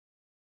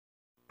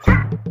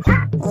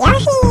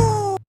Yoshi!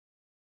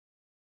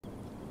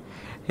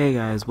 Hey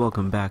guys,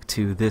 welcome back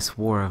to this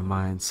war of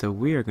mine. So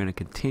we are going to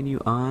continue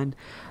on.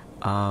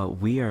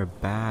 We are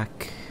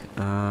back.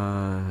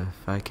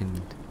 If I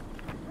can,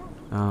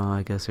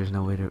 I guess there's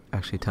no way to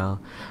actually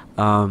tell.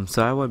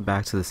 So I went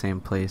back to the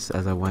same place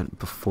as I went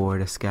before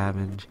to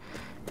scavenge,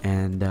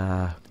 and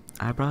I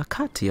brought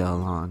Katya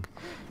along.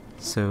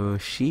 So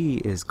she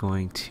is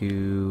going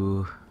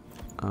to,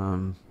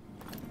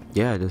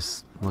 yeah,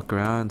 just look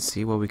around,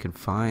 see what we can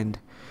find.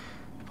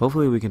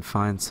 Hopefully we can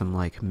find some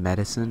like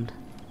medicine.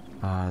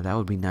 That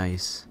would be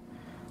nice.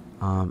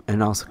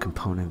 And also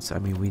components. I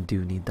mean, we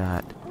do need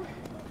that.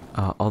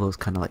 All those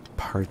kind of like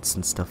parts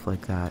and stuff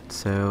like that.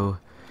 So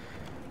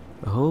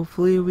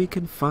hopefully we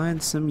can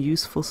find some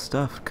useful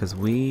stuff, because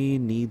we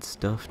need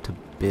stuff to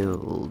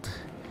build.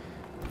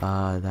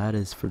 That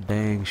is for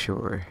dang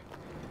sure.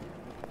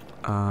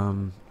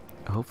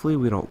 Hopefully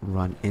we don't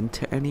run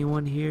into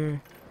anyone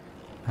here.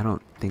 I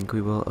don't think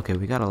we will. Okay,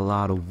 we got a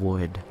lot of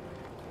wood,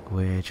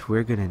 which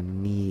we're gonna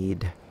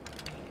need.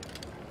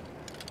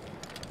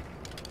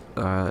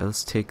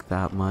 Let's take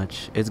that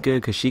much. It's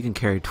good because she can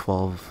carry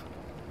 12,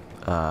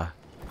 I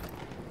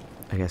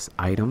guess,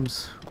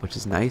 items, which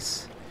is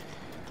nice.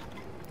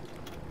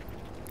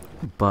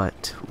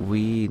 But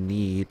we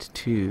need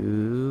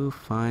to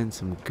find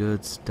some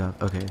good stuff.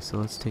 Okay, so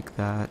let's take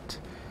that.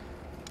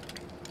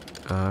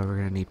 We're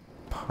gonna need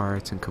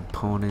parts and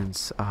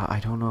components.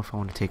 I don't know if I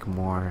want to take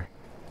more.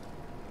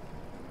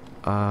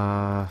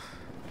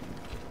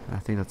 I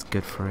think that's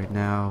good for right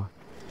now.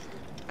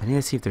 I need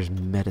to see if there's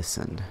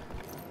medicine.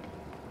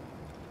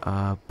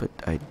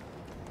 But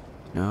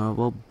no,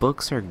 well,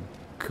 books are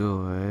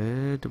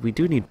good. We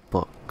do need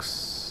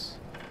books.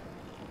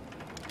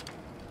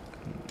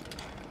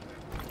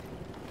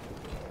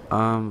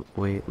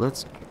 Wait,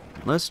 let's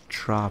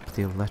drop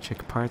the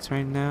electric parts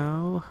right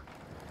now.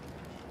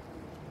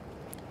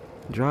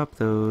 Drop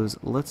those.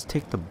 Let's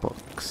take the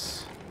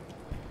books.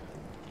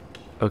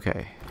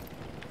 Okay.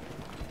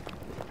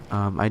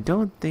 I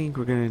don't think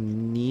we're gonna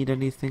need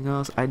anything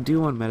else. I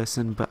do want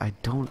medicine, but I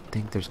don't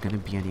think there's gonna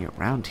be any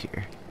around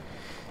here,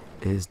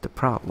 is the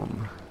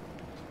problem.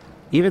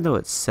 Even though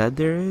it said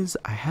there is,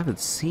 I haven't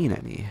seen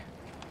any.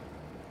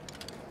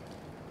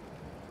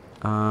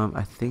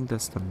 I think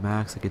that's the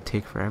max I could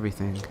take for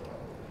everything.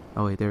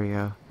 Oh wait, there we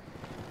go.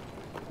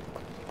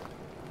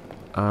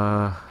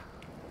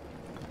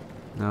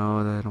 No,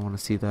 I don't want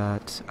to see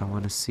that. I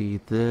want to see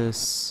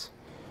this.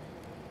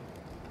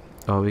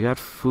 Oh, we got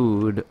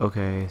food.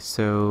 Okay,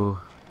 so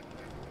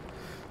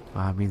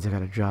it means I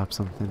gotta drop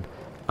something.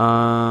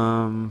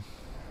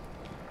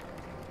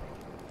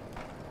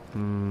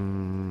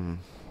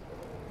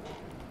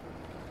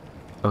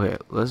 Okay,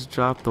 let's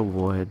drop the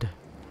wood.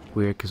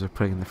 Weird, because we're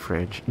putting in the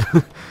fridge.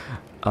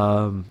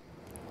 I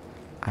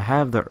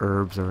have the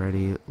herbs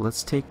already.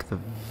 Let's take the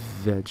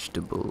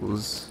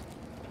vegetables.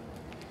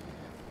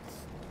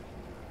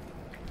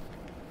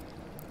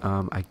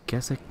 I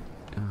guess I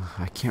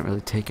can't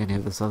really take any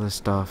of this other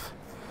stuff,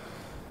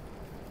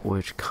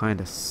 which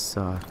kind of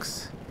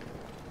sucks.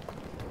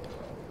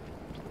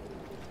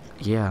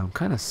 Yeah, I'm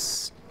kind of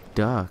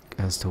stuck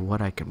as to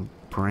what I can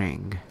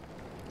bring.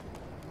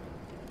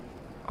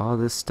 All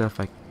this stuff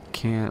I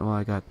can't. Well,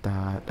 I got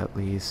that at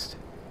least.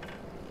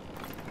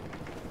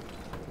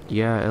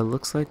 Yeah, it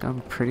looks like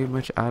I'm pretty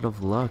much out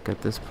of luck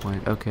at this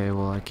point. Okay,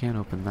 well, I can't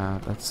open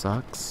that. That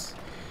sucks.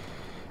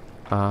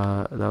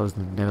 That was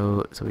the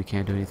note, so we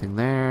can't do anything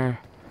there.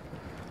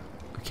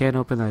 We can't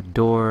open that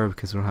door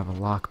because we don't have a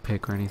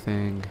lockpick or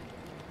anything.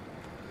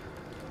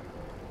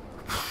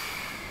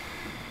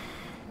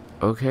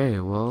 Okay,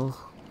 well,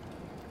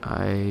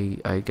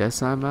 I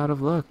guess I'm out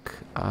of luck.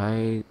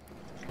 I'll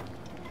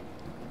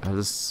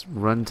just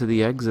run to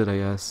the exit, I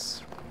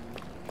guess.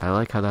 I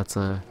like how that's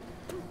an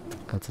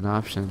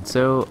option.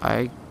 So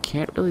I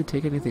can't really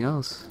take anything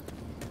else.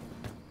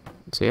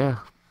 So yeah,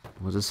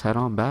 we'll just head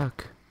on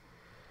back.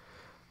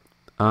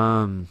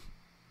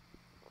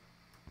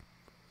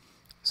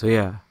 So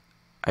yeah,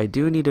 I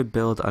do need to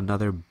build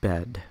another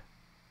bed,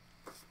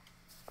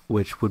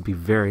 which would be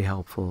very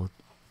helpful,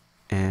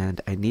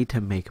 and I need to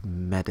make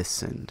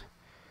medicine.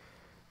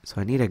 So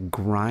I need to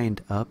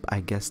grind up, I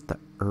guess, the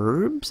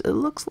herbs, it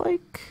looks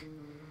like.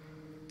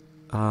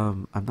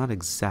 I'm not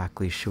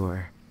exactly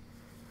sure.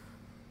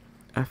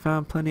 I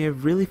found plenty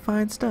of really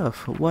fine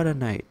stuff. What a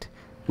night.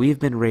 We've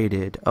been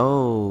raided.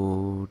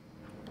 Oh,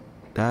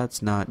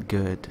 that's not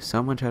good.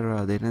 Someone tried to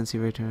rob. They didn't see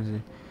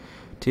returns.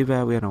 Too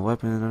bad we had no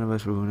weapon. None of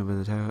us were wounded by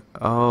the attack.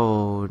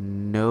 Oh,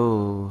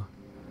 no.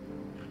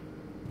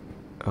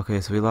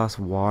 Okay, so we lost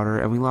water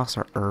and we lost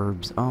our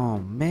herbs. Oh,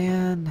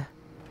 man.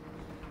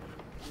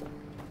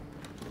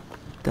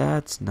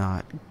 That's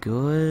not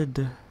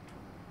good.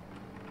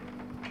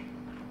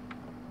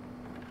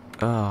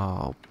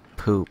 Oh,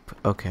 poop.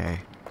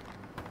 Okay.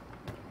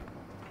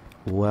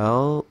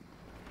 Well,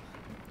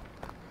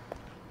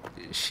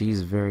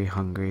 she's very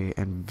hungry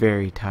and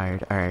very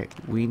tired. Alright,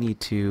 we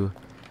need to...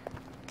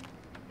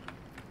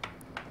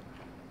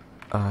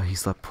 he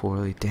slept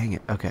poorly. Dang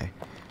it. Okay.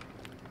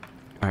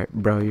 Alright,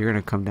 bro, you're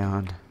gonna come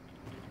down.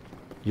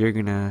 You're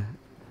gonna...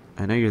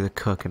 I know you're the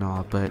cook and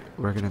all, but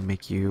we're gonna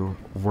make you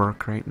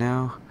work right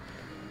now.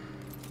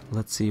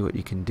 Let's see what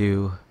you can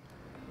do.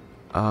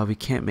 We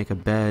can't make a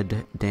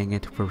bed. Dang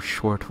it, we're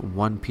short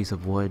one piece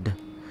of wood,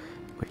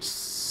 which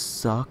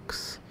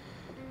sucks.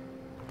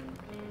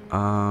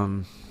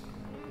 If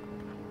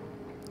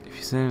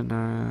you said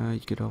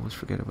you could always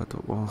forget about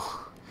the wall.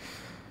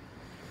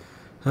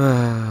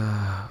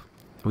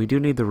 We do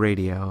need the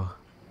radio.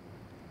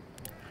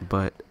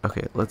 But,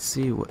 okay, let's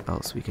see what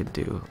else we can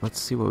do. Let's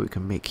see what we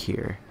can make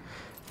here.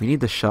 We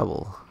need the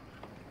shovel.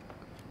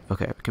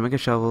 Okay, we can make a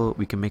shovel.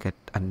 We can make a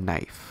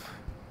knife.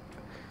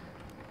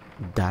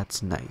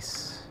 That's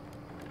nice.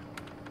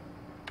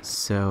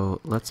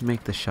 So, let's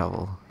make the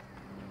shovel.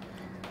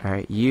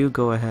 Alright, you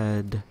go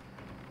ahead.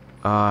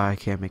 I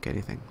can't make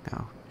anything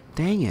now.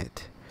 Dang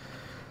it.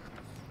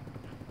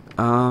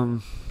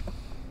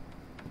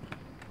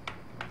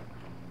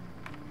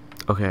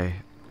 Okay.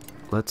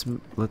 Let's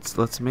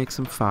make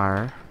some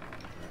fire.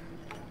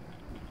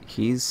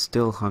 He's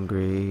still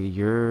hungry.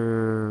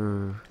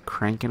 You're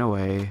cranking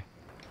away.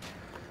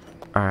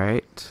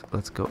 Alright,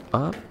 let's go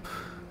up.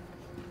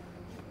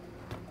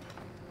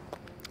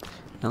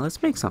 Now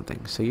let's make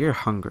something. So you're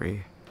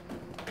hungry.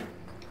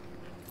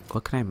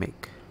 What can I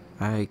make?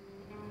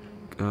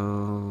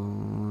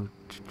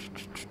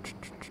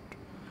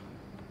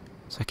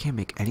 So I can't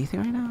make anything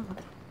right now?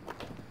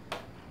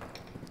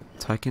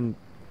 So I can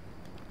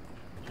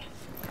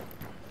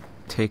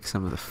take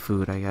some of the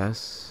food, I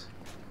guess.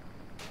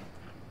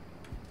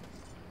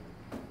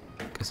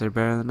 Guess they're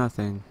better than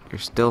nothing. You're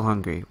still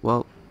hungry.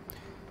 Well,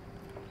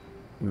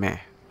 meh.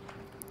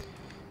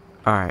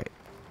 Alright.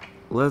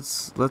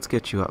 Let's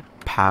get you up,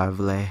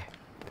 Pavle.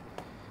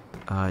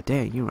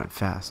 Dang, you run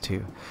fast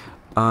too.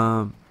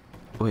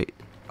 Wait,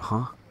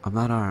 huh? I'm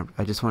not armed.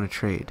 I just want to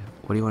trade.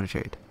 What do you want to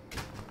trade?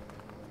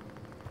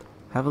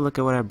 Have a look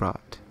at what I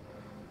brought.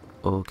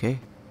 Okay.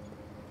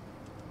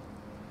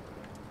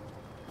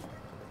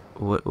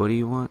 What do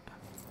you want?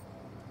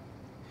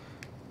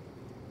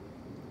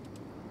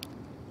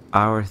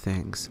 Our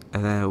things.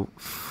 And then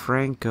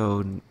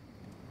Franco,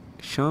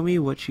 show me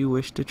what you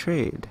wish to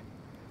trade.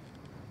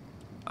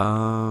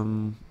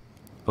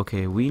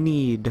 Okay, we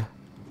need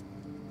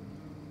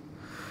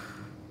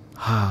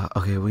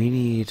okay, we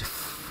need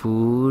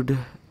food.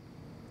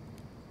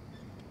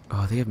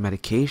 Oh, they have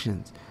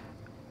medications.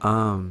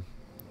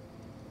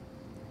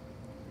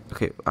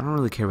 Okay, I don't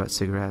really care about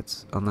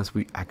cigarettes unless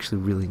we actually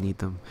really need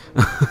them.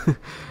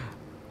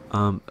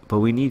 But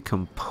we need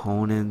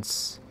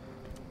components.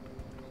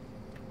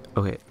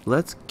 Okay,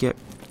 let's get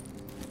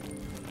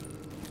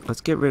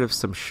rid of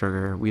some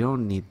sugar. We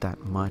don't need that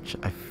much,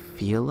 I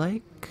feel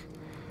like.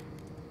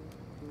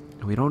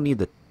 We don't need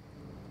the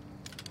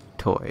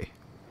toy.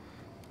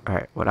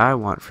 Alright, what I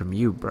want from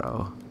you,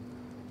 bro,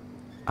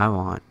 I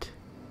want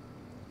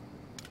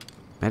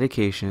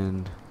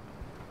medication.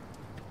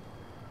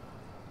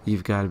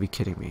 You've got to be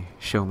kidding me.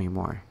 Show me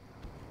more.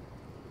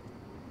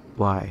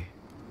 Why?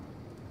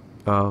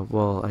 Oh,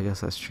 well, I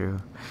guess that's true.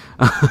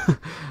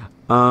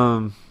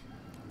 How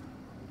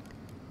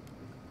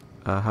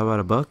about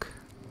a book?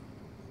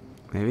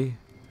 Maybe?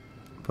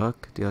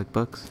 Book? Do you like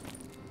books?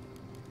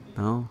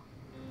 No?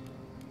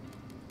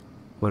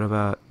 What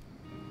about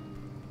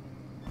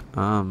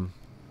oh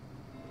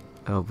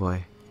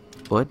boy.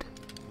 Wood?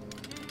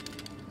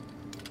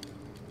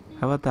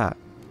 How about that?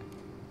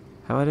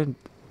 How about it?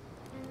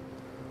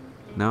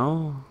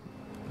 No?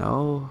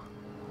 No?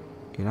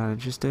 You're not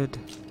interested?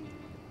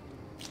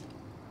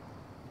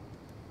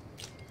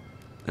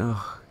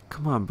 Ugh,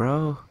 come on,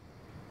 bro.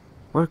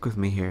 Work with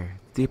me here.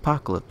 The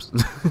apocalypse.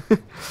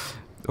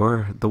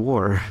 Or the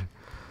war.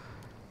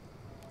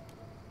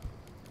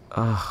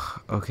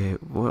 Ugh, okay.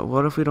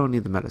 What if we don't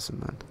need the medicine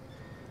then?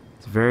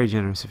 It's very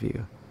generous of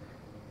you.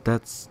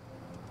 That's...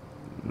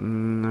 how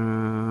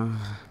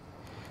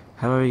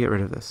about we get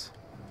rid of this?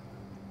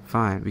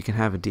 Fine, we can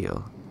have a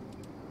deal.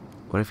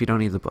 What if you don't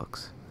need the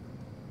books?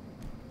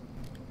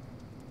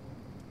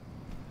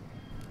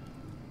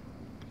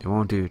 It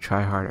won't do.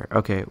 Try harder.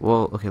 Okay,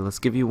 well, okay, let's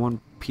give you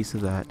one piece of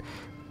that.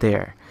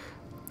 There.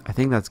 I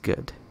think that's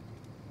good.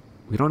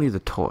 We don't need the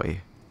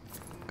toy.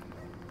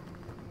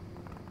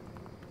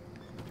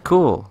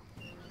 Cool.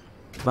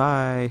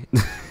 Bye.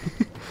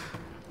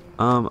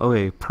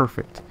 Okay,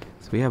 perfect.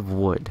 So we have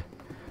wood.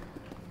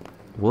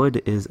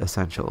 Wood is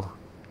essential.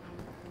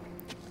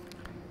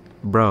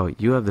 Bro,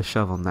 you have the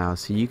shovel now,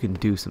 so you can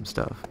do some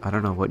stuff. I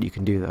don't know what you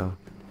can do, though.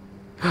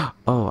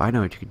 Oh, I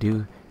know what you can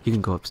do. You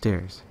can go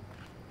upstairs.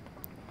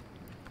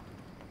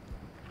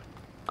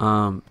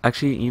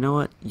 Actually, you know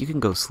what? You can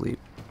go sleep.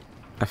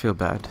 I feel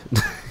bad.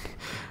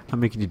 I'm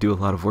making you do a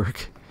lot of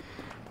work.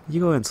 You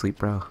go and sleep,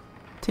 bro.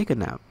 Take a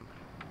nap.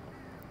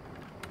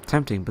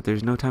 Tempting, but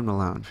there's no time to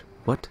lounge.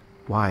 What?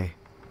 Why?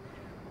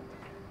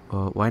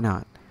 Well, why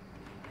not?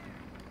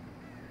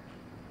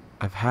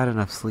 I've had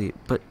enough sleep,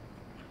 but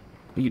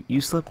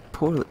you slept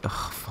poorly.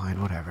 Ugh,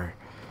 fine, whatever.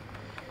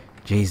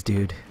 Jeez,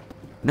 dude.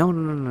 No.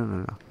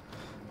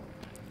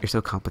 You're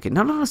so complicated.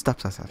 No, stop.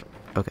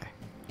 Okay.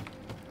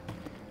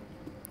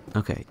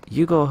 Okay,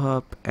 you go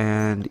up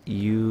and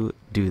you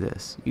do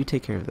this. You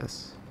take care of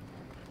this.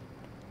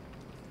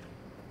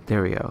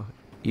 There we go.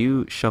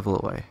 You shovel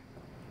away.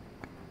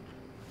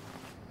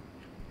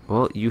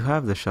 Well, you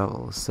have the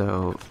shovel,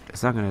 so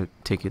it's not gonna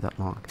take you that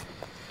long.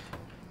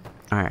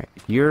 Alright,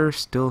 you're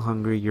still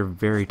hungry, you're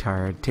very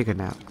tired. Take a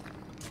nap.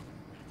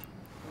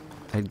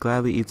 I'd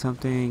gladly eat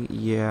something.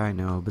 Yeah, I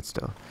know, but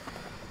still.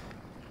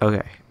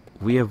 Okay,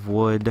 we have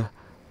wood.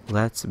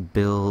 Let's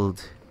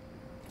build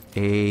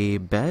a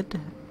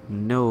bed?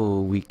 No,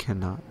 we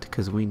cannot,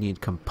 because we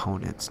need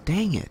components.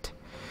 Dang it!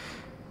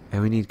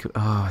 And we need,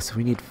 so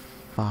we need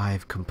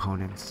 5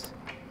 components.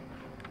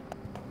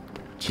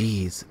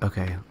 Jeez,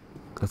 okay.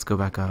 Let's go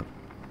back up.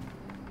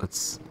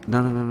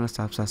 No,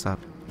 stop.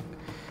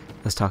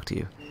 Let's talk to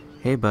you.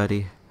 Hey,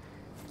 buddy.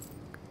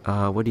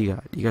 What do you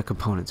got? You got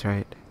components,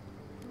 right?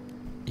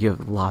 You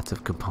have lots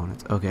of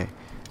components. Okay.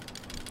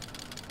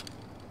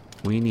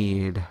 We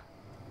need...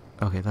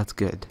 Okay, that's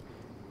good.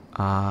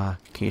 Can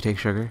you take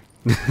sugar?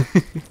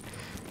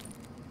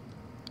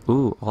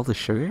 Ooh, all the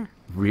sugar?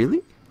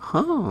 Really?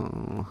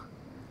 Huh.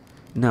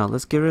 No,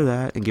 let's get rid of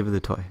that and give her the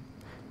toy.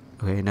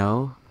 Okay,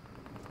 no.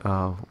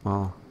 Oh,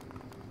 well.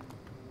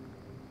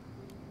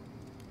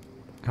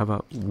 How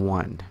about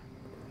 1?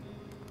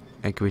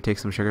 And can we take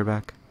some sugar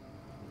back?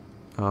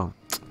 Oh,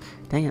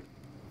 dang it.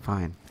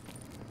 Fine.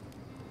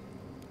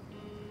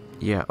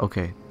 Yeah,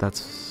 okay.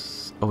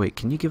 That's... Oh, wait.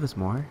 Can you give us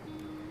more?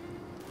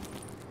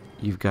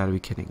 You've got to be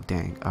kidding.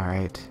 Dang.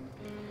 Alright.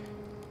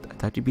 I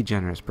thought you'd be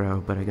generous, bro,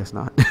 but I guess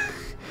not.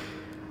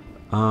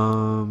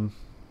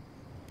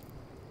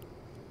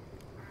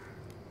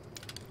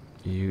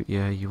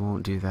 You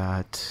won't do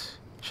that.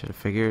 Should have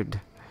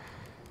figured.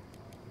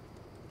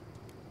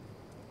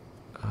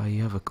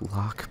 You have a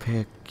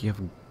lockpick. You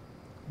have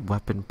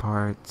weapon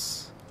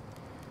parts.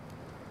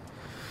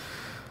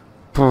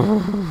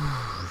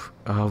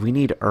 We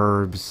need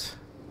herbs.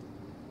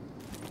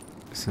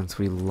 Since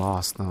we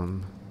lost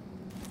them.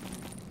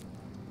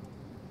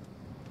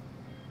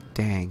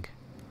 Dang.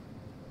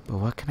 But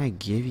what can I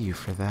give you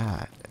for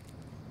that?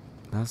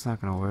 That's not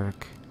gonna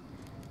work.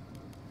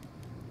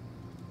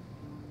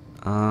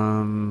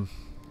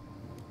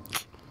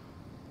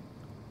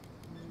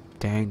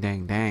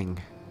 Dang.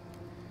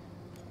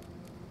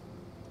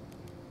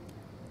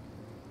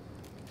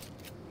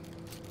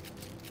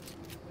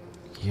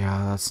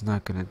 Yeah, that's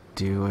not gonna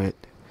do it.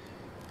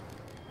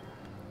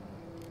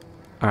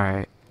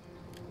 Alright.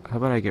 How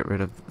about I get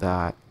rid of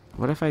that?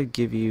 What if I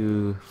give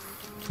you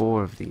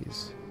 4 of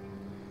these?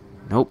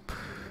 Nope.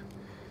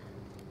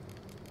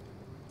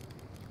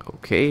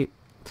 Okay.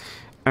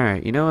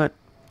 Alright, you know what?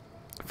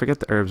 Forget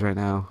the herbs right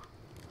now.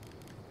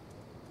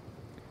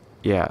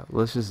 Yeah,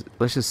 let's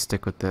just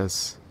stick with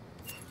this.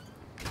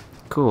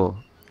 Cool.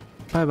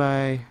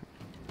 Bye-bye.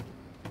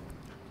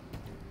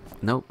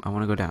 Nope, I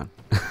want to go down.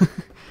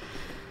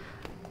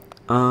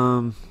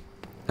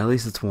 At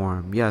least it's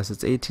warm. Yes,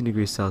 it's 18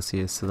 degrees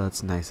Celsius, so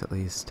that's nice at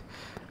least.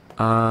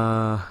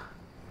 Alright,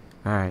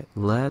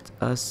 let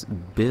us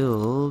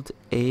build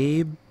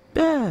a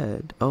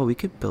bed. Oh, we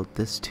could build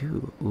this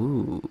too.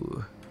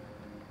 Ooh.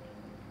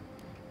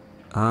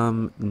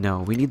 No,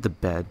 we need the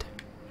bed.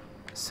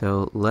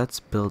 So let's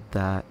build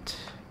that.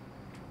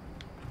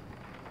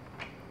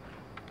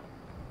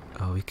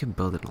 Oh, we can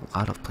build it in a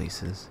lot of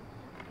places.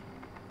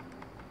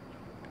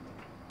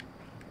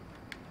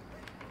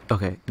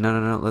 Okay,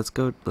 no, let's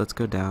go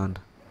down.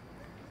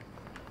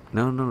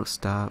 No,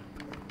 stop.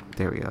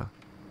 There we go.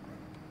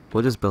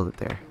 We'll just build it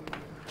there.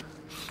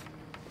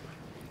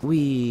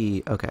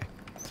 Okay.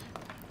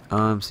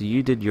 So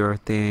you did your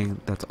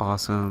thing. That's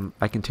awesome.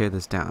 I can tear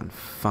this down.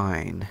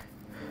 Fine.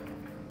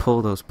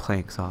 Pull those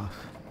planks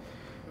off.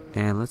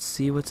 And let's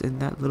see what's in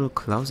that little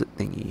closet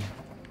thingy.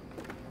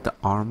 The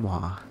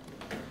armoire.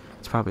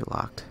 It's probably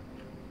locked.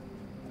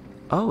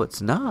 Oh,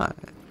 it's not.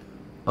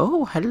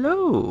 Oh,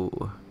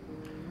 hello.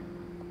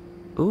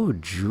 Oh,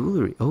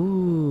 jewelry.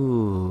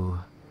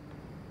 Oh.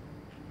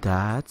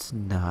 That's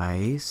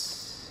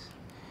nice.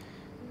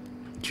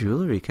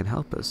 Jewelry can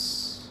help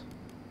us.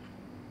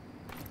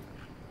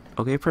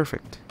 Okay,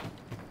 perfect.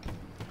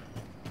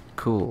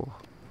 Cool.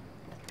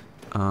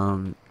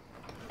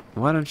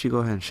 Why don't you go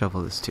ahead and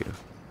shovel this too?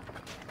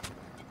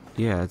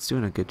 Yeah, it's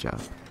doing a good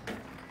job.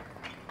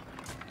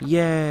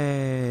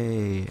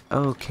 Yay!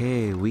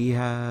 Okay, we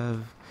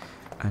have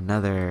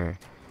another.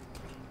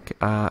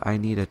 I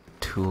need a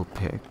tool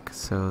pick,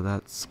 so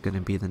that's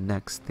gonna be the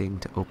next thing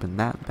to open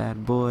that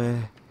bad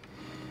boy.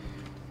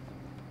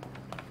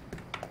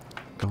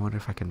 I wonder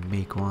if I can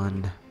make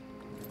one.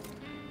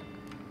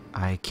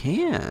 I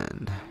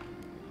can.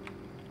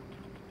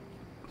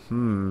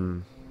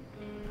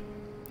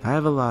 I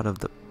have a lot of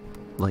the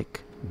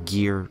like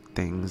gear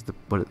things.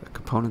 What are the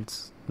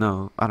components?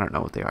 No, I don't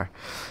know what they are.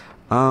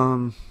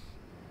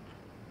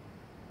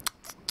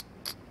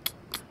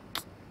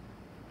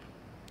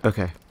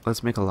 Okay,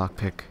 let's make a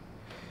lockpick.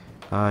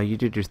 You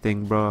did your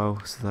thing, bro,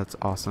 so that's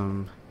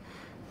awesome.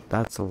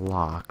 That's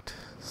locked,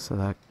 so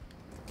that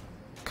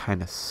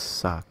kind of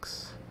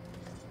sucks.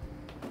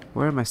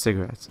 Where are my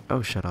cigarettes?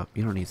 Oh, shut up.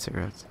 You don't need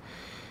cigarettes.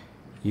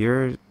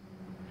 You're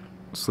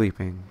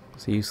sleeping,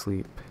 so you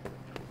sleep.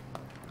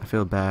 I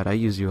feel bad. I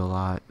use you a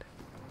lot.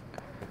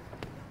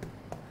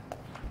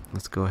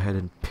 Let's go ahead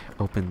and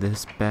open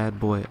this bad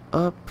boy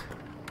up.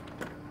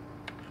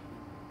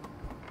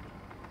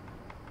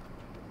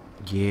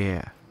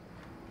 Yeah.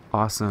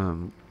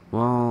 Awesome.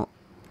 Well,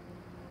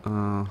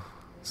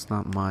 it's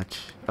not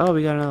much. Oh,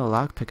 we got another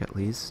lockpick at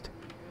least.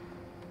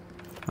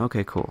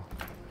 Okay, cool.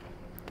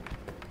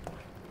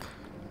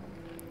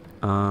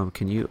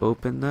 Can you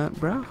open that,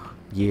 bro?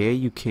 Yeah,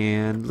 you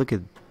can. Look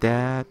at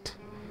that.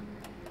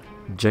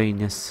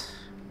 Genius.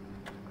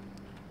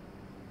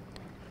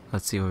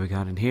 Let's see what we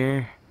got in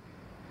here.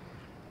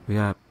 We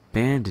got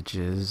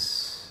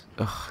bandages.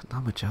 Ugh,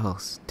 not much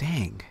else.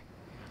 Dang.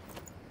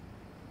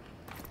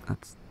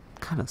 That's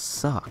kind of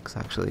sucks,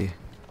 actually.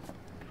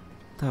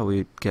 Thought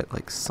we'd get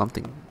like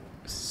something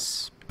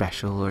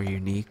special or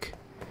unique.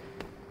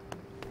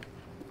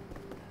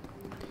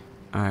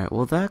 Alright,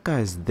 well that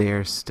guy's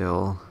there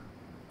still.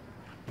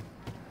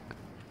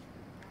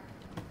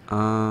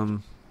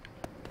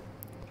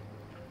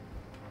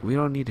 We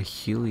don't need to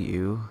heal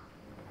you.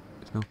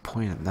 There's no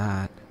point in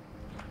that.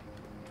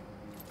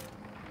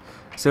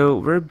 So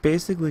we're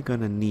basically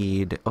gonna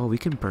need... Oh, we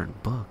can burn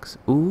books.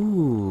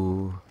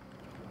 Ooh.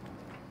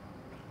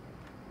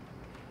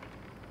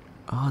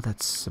 Oh,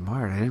 that's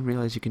smart. I didn't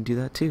realize you can do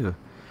that too.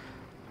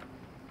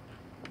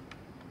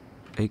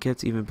 It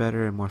gets even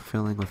better and more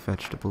filling with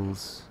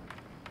vegetables.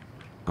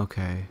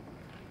 Okay.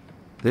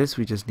 This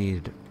we just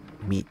need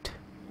meat.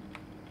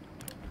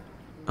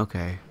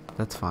 Okay,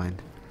 that's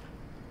fine.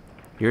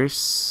 You're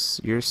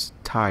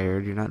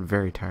tired. You're not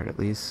very tired, at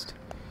least.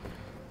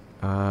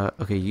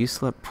 Okay, you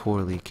slept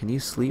poorly. Can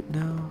you sleep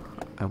now?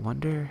 I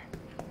wonder.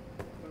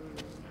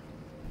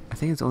 I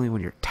think it's only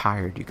when you're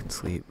tired you can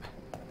sleep.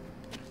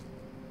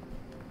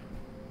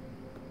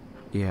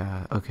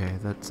 Yeah, okay,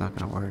 that's not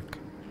gonna work.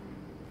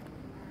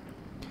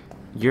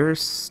 You're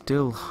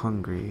still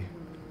hungry.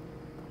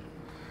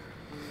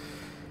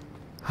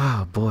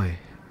 Oh boy.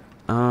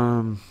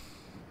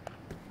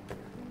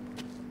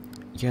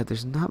 Yeah,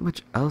 there's not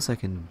much else I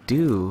can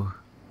do.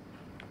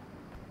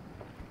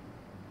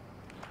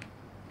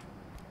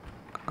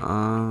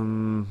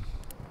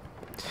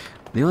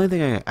 The only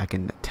thing I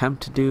can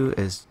attempt to do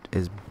is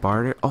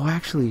barter. Oh,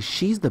 actually,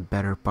 she's the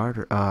better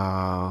barter.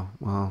 Oh,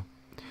 well.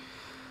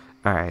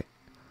 Alright.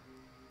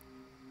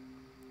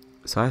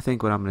 So I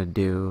think what I'm gonna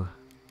do,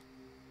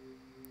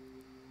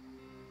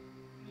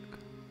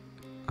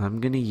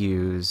 I'm gonna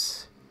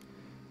use...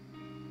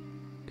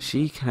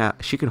 She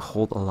can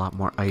hold a lot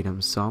more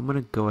items, so I'm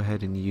gonna go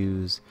ahead and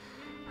use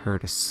her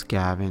to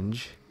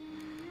scavenge.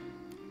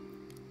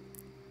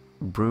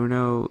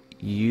 Bruno,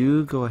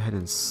 you go ahead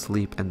and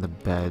sleep in the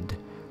bed.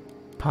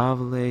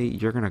 Pavle,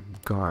 you're gonna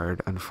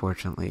guard,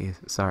 unfortunately.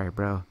 Sorry,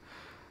 bro.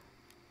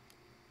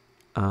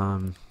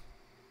 There's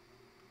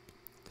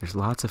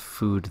lots of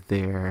food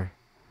there.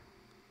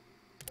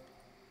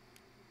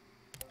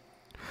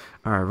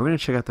 Alright, we're gonna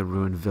check out the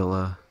ruined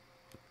villa.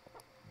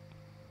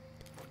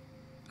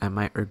 I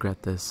might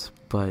regret this,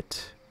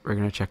 but we're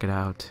gonna check it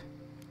out.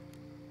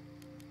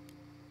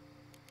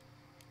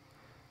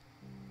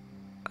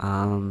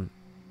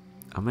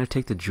 I'm gonna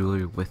take the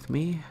jewelry with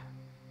me.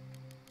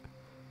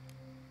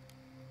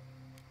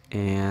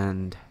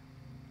 And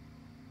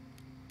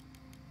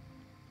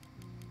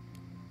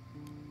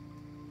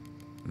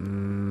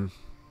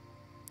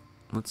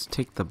let's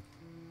take the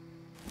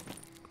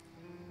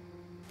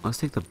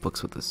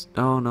books with us.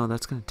 Oh no,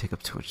 that's gonna take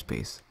up too much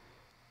space.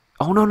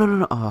 Oh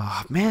no.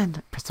 Oh man,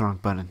 I pressed the wrong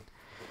button.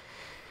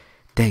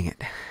 Dang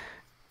it.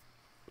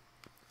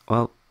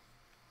 Well,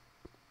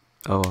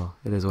 oh well,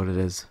 it is what it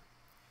is.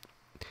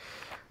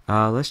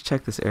 Let's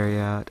check this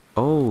area out.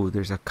 Oh,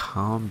 there's a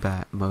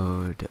combat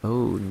mode.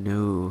 Oh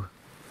no.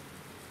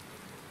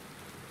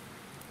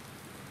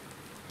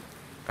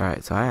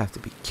 Alright, so I have to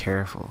be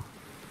careful.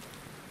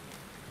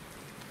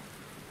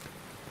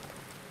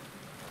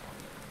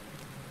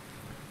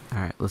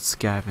 Alright, let's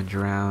scavenge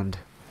around.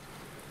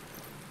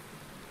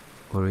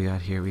 What do we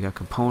got here? We got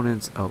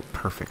components. Oh,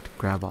 perfect.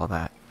 Grab all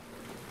that.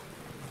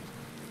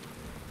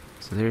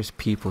 So there's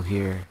people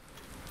here.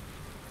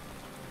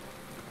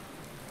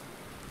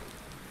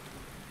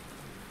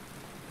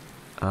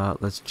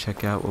 Let's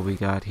check out what we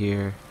got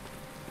here.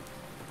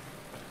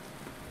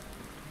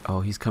 Oh,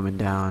 he's coming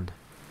down.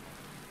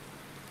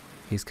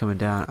 He's coming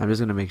down. I'm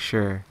just gonna make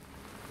sure.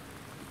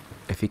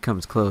 If he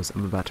comes close,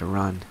 I'm about to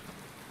run.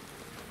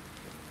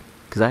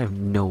 Because I have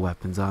no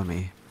weapons on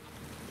me.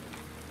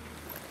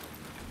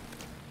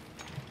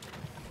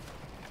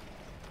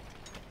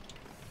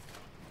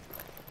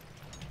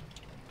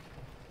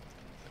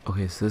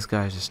 Okay, so this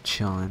guy's just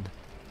chilling.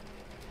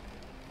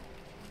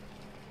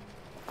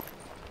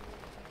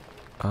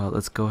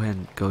 Let's go ahead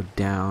and go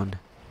down.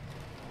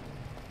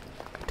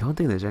 I don't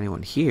think there's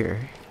anyone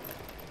here.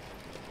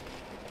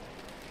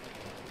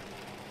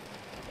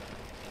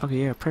 Okay,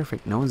 yeah,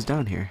 perfect. No one's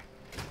down here.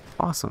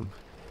 Awesome.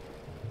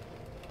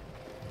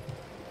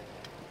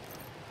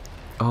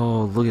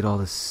 Oh, look at all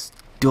this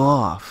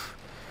stuff.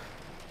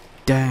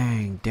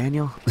 Dang,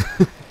 Daniel.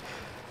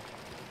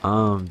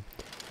 Um,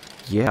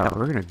 yeah,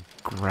 we're gonna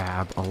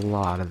grab a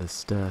lot of this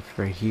stuff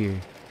right here.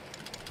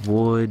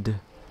 Wood.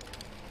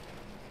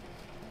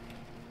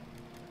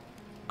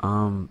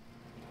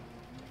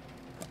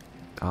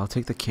 I'll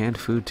take the canned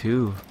food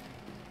too.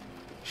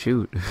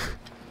 Shoot.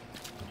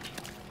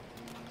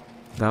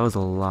 That was a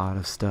lot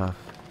of stuff,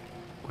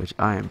 which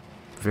I am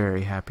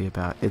very happy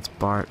about. It's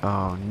barred.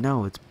 Oh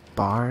no, it's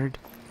barred.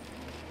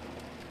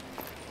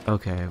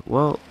 Okay,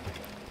 well,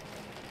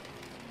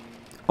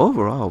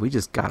 overall, we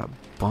just got a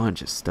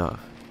bunch of stuff.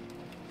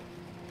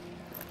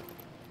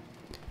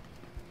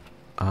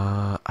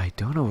 I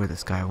don't know where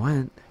this guy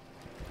went.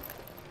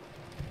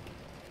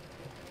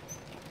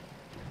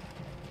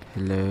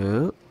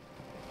 Hello?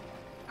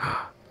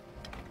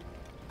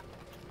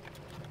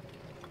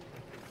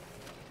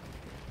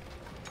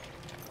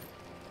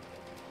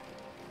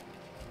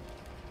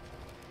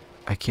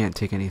 I can't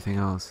take anything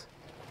else.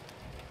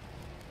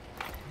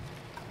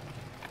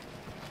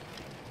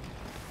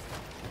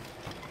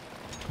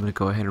 I'm gonna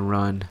go ahead and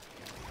run.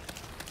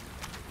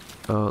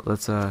 Oh,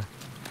 let's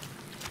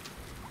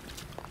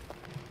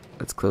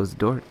close the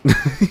door.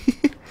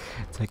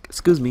 It's like,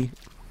 excuse me.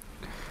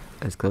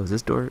 Let's close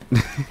this door.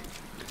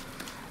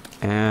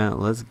 And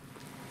let's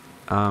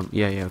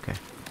yeah, okay.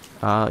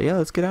 Yeah,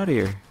 let's get out of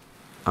here.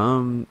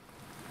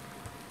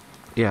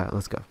 Yeah,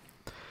 let's go.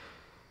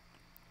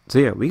 So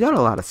yeah, we got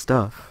a lot of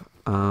stuff.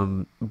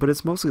 But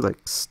it's mostly like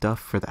stuff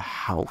for the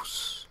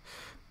house.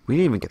 We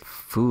didn't even get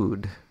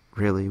food,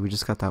 really. We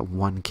just got that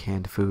one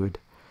canned food,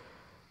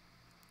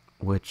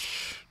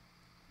 which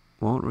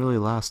won't really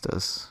last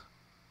us.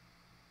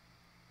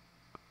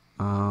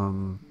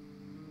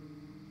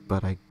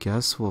 But I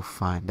guess we'll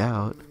find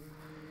out.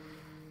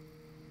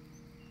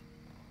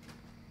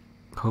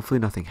 Hopefully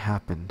nothing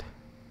happened.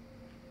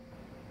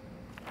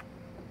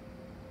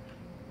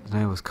 The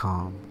night was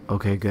calm.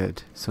 Okay,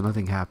 good. So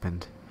nothing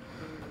happened.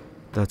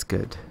 That's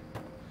good.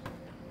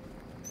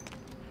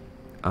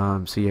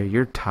 So yeah,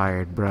 you're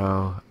tired,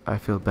 bro. I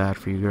feel bad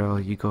for you, girl.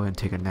 You go ahead and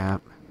take a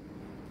nap.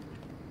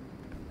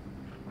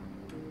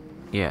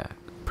 Yeah,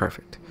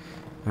 perfect.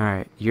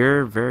 Alright,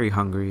 you're very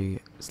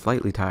hungry,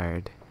 slightly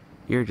tired.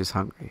 You're just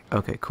hungry.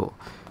 Okay, cool.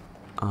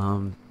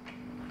 Well,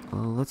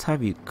 let's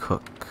have you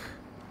cook.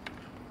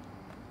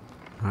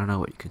 I don't know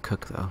what you can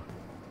cook, though.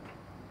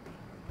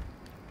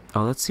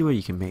 Oh, let's see what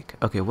you can make.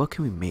 Okay, what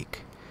can we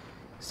make?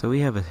 So we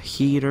have a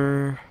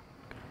heater.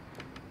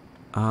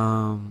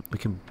 We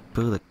can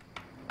build a...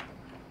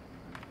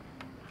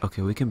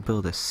 Okay, we can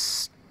build a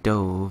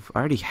stove. I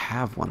already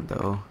have one,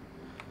 though.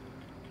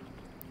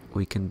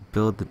 We can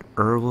build an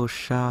herbal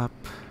shop.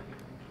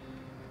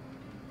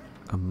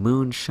 A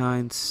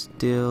moonshine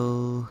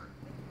still.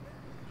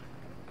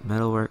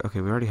 Metalwork.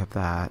 Okay, we already have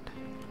that.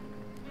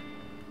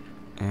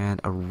 And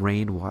a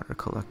rainwater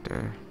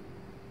collector.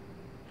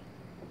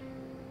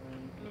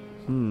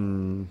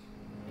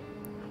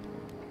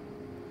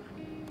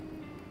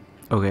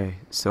 Okay,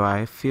 so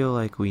I feel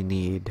like we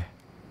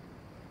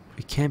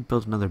can't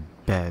build another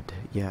bed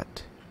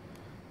yet,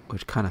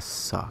 which kind of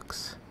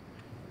sucks.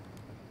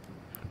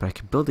 But I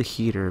can build a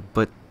heater,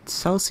 but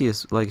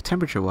Celsius, like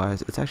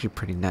temperature-wise, it's actually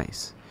pretty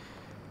nice.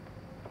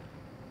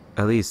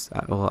 At least,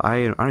 well,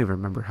 I don't even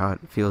remember how it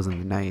feels in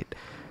the night.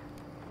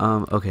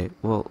 Okay,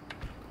 well,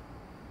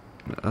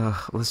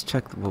 let's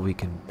check what we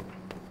can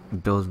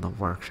build in the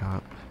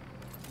workshop.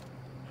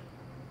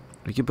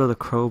 We can build a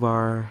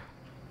crowbar.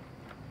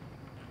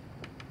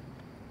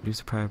 Use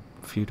to pry a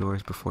few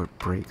doors before it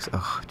breaks.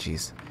 Oh,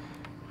 jeez.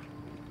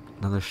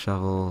 Another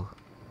shovel.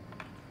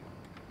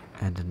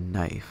 And a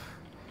knife.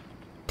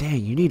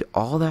 Dang, you need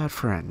all that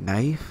for a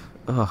knife?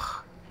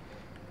 Ugh.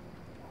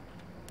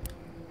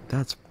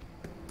 That's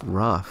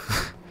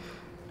rough.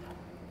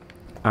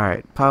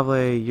 Alright,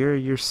 Pavle,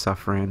 you're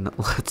suffering.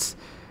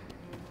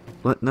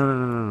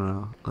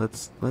 No.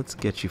 Let's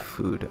get you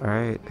food,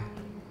 alright?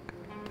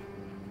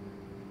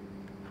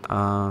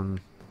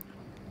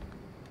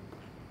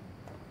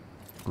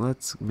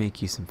 Let's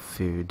make you some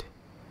food.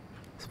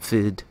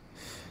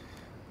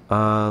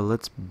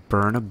 Let's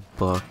burn a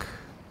book.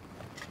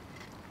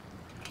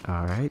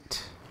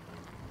 Alright.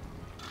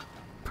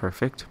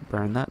 Perfect.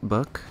 Burn that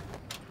book.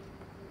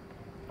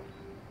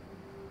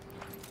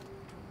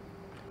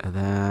 And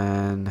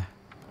then...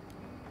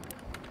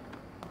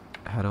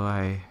 How do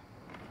I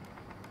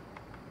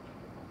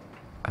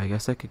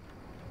guess I could...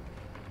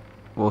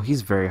 Well,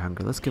 he's very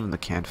hungry. Let's give him the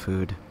canned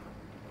food.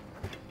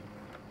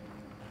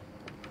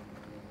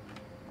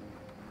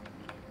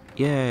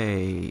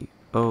 Yay!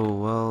 Oh,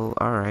 well,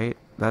 alright.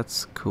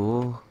 That's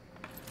cool.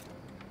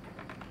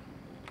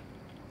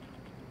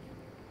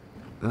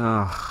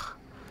 Ugh.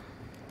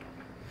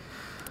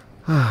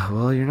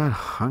 Well, you're not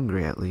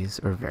hungry at least,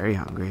 or very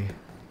hungry.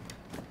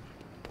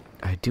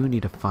 I do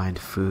need to find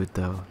food,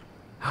 though.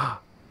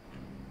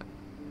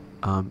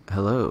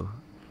 Hello?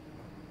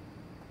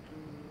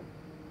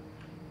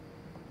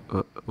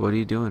 What are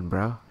you doing,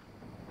 bro?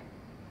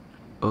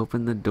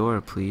 Open the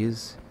door,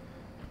 please.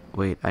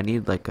 Wait, I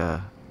need like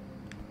a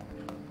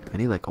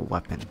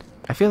weapon.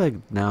 I feel like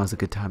now is a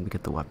good time to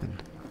get the weapon.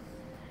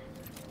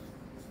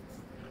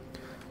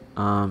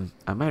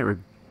 I might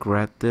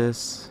regret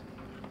this,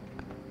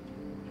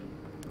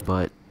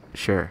 but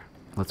sure,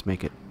 let's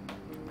make it.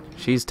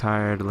 She's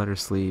tired, let her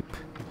sleep.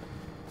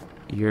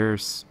 You're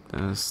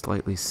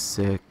slightly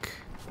sick.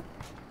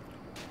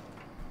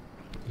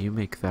 You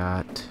make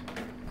that.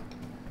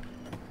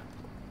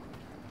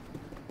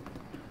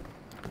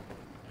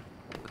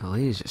 The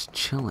lady's just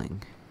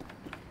chilling.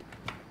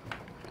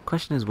 The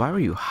question is, why were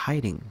you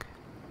hiding?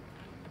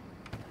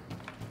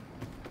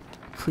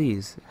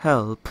 Please,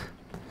 help.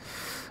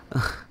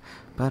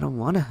 But I don't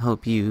want to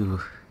help you.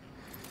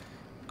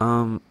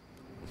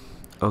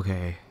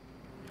 Okay.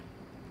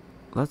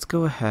 Let's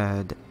go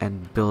ahead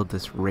and build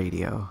this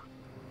radio.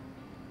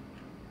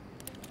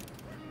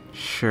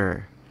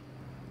 Sure.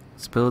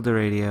 Let's build the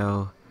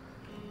radio.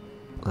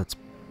 Let's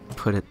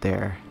put it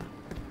there.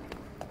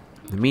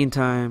 In the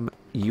meantime,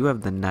 you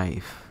have the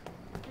knife,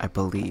 I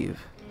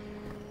believe.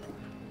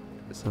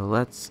 So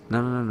let's...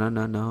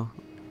 No.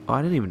 Oh,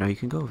 I didn't even know you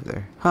can go over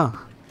there. Huh.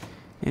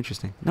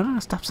 Interesting. No,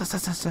 stop.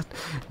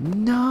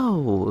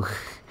 No!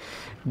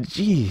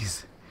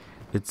 Jeez.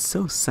 It's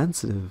so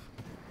sensitive.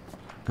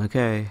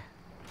 Okay.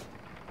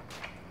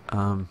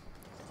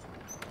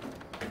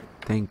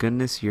 Thank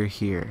goodness you're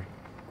here.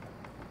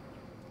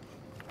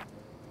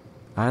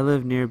 I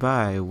live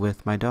nearby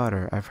with my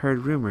daughter. I've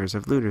heard rumors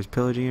of looters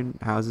pillaging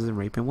houses and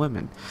raping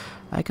women.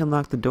 I can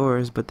lock the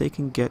doors, but they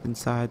can get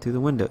inside through the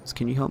windows.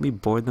 Can you help me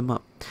board them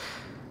up?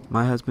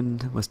 My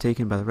husband was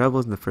taken by the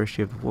rebels in the first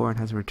year of the war and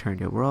hasn't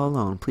returned yet. We're all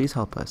alone. Please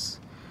help us.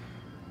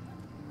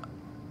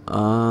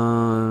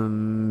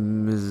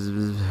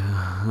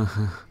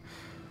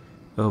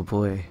 Oh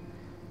boy.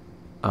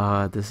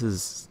 This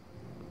is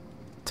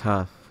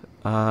tough.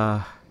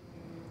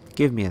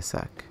 Give me a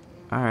sec.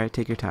 Alright,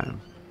 take your time.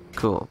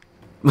 Cool.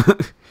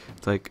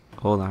 It's like,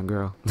 hold on,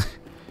 girl.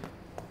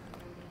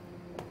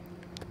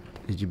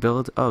 Did you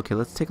build? Oh, okay,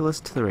 let's take a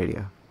listen to the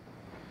radio.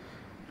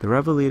 The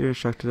rebel leader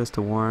instructed us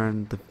to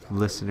warn the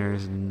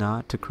listeners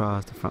not to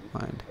cross the front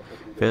line.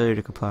 Failure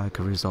to comply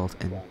could result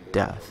in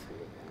death.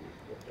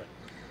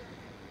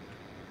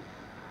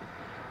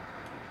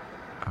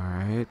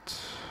 Alright.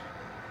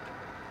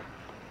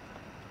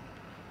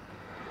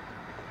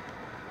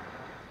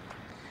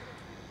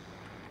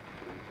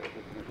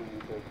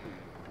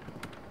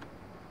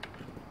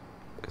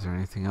 Is there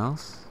anything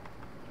else?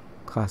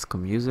 Classical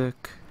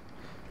music.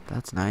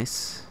 That's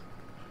nice.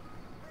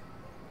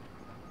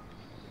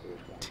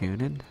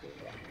 Tuning.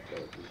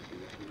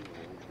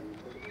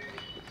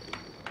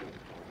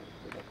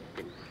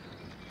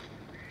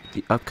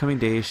 The upcoming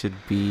day should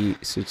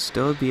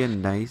still be a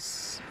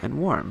nice and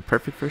warm,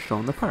 perfect for a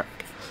stroll in the park.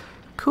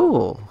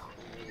 Cool.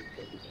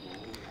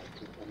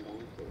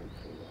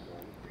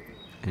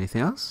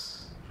 Anything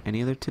else?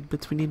 Any other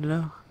tidbits we need to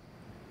know?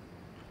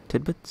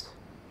 Tidbits?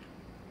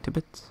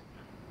 Tidbits?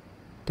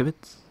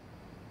 Tidbits?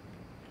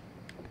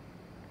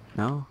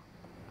 No?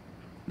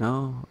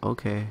 No?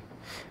 Okay.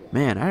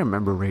 Man, I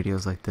remember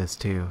radios like this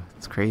too.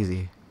 It's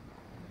crazy.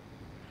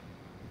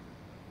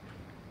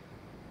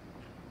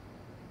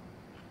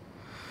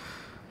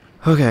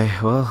 Okay,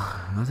 well,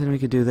 nothing we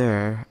could do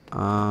there.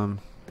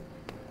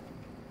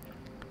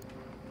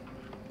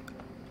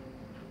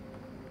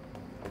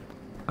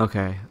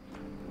 Okay.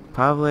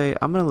 Pavle,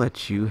 I'm gonna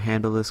let you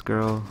handle this,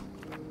 girl.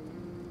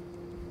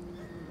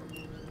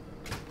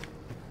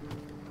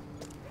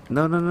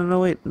 No,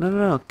 wait.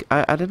 No.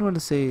 I didn't want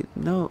to say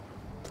no.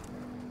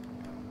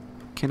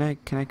 Can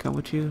I come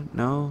with you?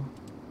 No.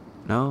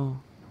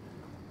 No.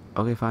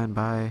 Okay, fine,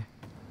 bye.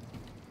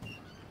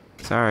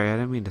 Sorry, I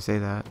didn't mean to say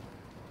that.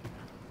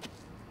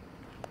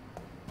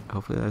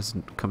 Hopefully that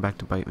doesn't come back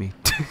to bite me.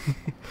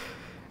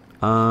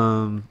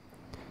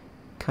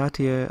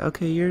 Katya,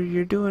 okay,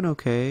 you're doing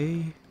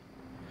okay.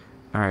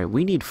 Alright,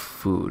 we need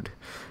food.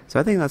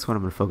 So I think that's what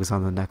I'm gonna focus on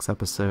in the next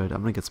episode.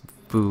 I'm gonna get some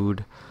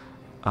food.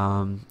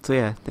 So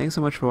yeah, thanks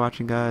so much for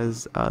watching,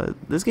 guys.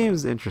 This game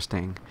is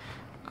interesting.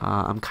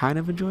 I'm kind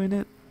of enjoying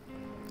it.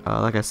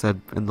 Like I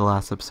said in the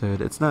last episode,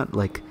 it's not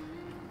like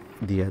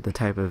the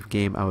type of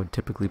game I would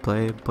typically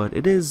play, but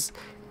it is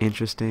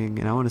interesting,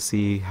 and I want to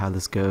see how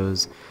this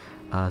goes.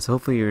 So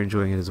hopefully you're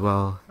enjoying it as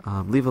well.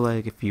 Leave a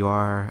like if you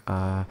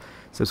are.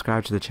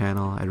 Subscribe to the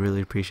channel. I'd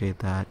really appreciate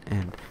that,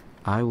 and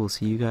I will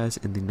see you guys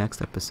in the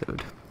next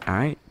episode.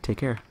 Alright, take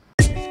care.